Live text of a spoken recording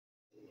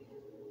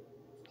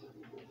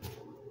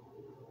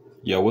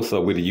Yo, what's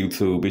up with the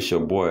YouTube? It's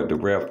your boy, the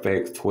Rap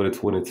Facts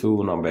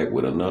 2022, and I'm back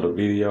with another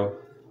video.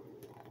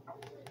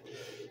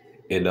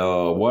 And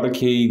Water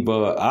Cave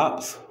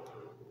Ops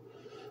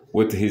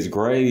with his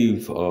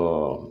grave. I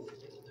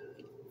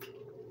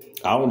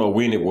don't know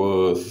when it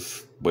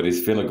was, but it's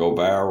finna go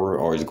viral,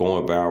 or it's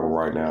going viral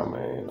right now,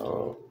 man.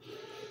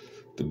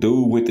 The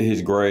dude went to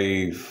his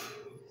grave,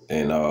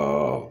 and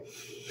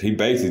he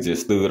basically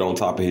just stood on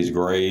top of his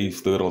grave,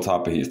 stood on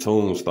top of his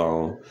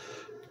tombstone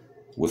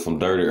with some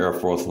dirty Air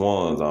Force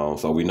Ones on,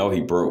 so we know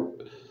he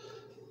broke.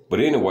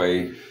 But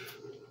anyway,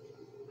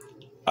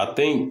 I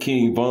think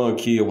King Von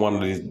killed one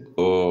of these,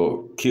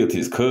 killed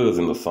his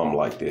cousin or something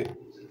like that,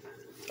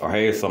 or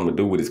had something to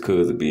do with his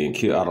cousin being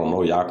killed. I don't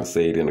know. Y'all can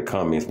say it in the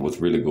comments what's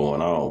really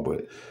going on,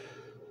 but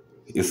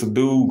it's a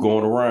dude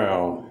going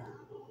around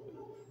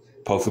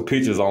posting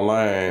pictures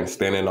online,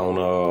 standing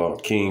on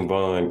King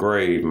Von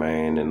grave,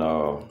 man, and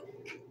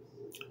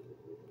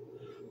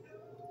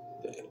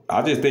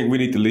I just think we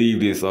need to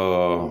leave this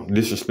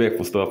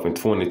disrespectful stuff in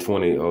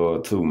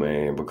 2022,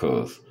 man,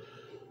 because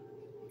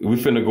we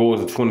finna go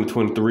into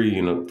 2023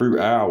 in a few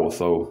hours,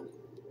 so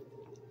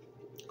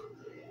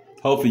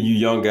hopefully you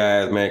young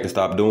guys, man, can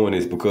stop doing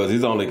this, because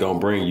it's only gonna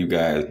bring you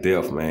guys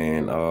death,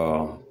 man.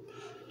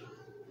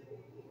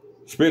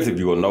 Especially if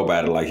you're a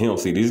nobody like him.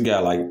 See, this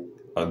guy, like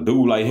a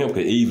dude like him,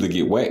 could easily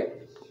get whacked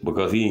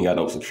because he ain't got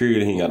no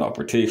security, he ain't got no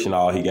protection.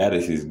 All he got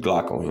is his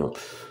Glock on him.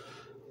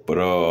 But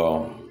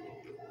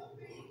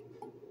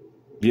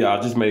yeah,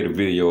 I just made a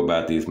video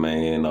about this,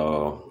 man.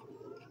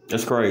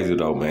 That's crazy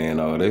though,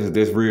 man.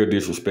 That's real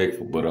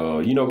disrespectful.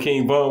 But you know,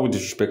 King Von was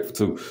disrespectful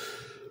too.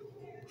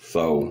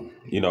 So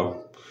you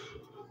know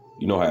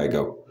how it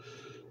go.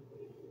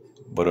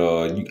 But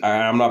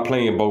I'm not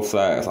playing both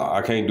sides.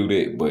 I can't do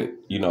that. But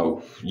you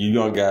know, you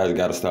young guys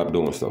gotta stop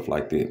doing stuff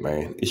like that,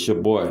 man. It's your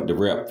boy, the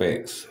Rap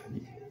Facts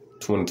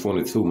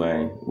 2022,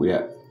 man. We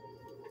out.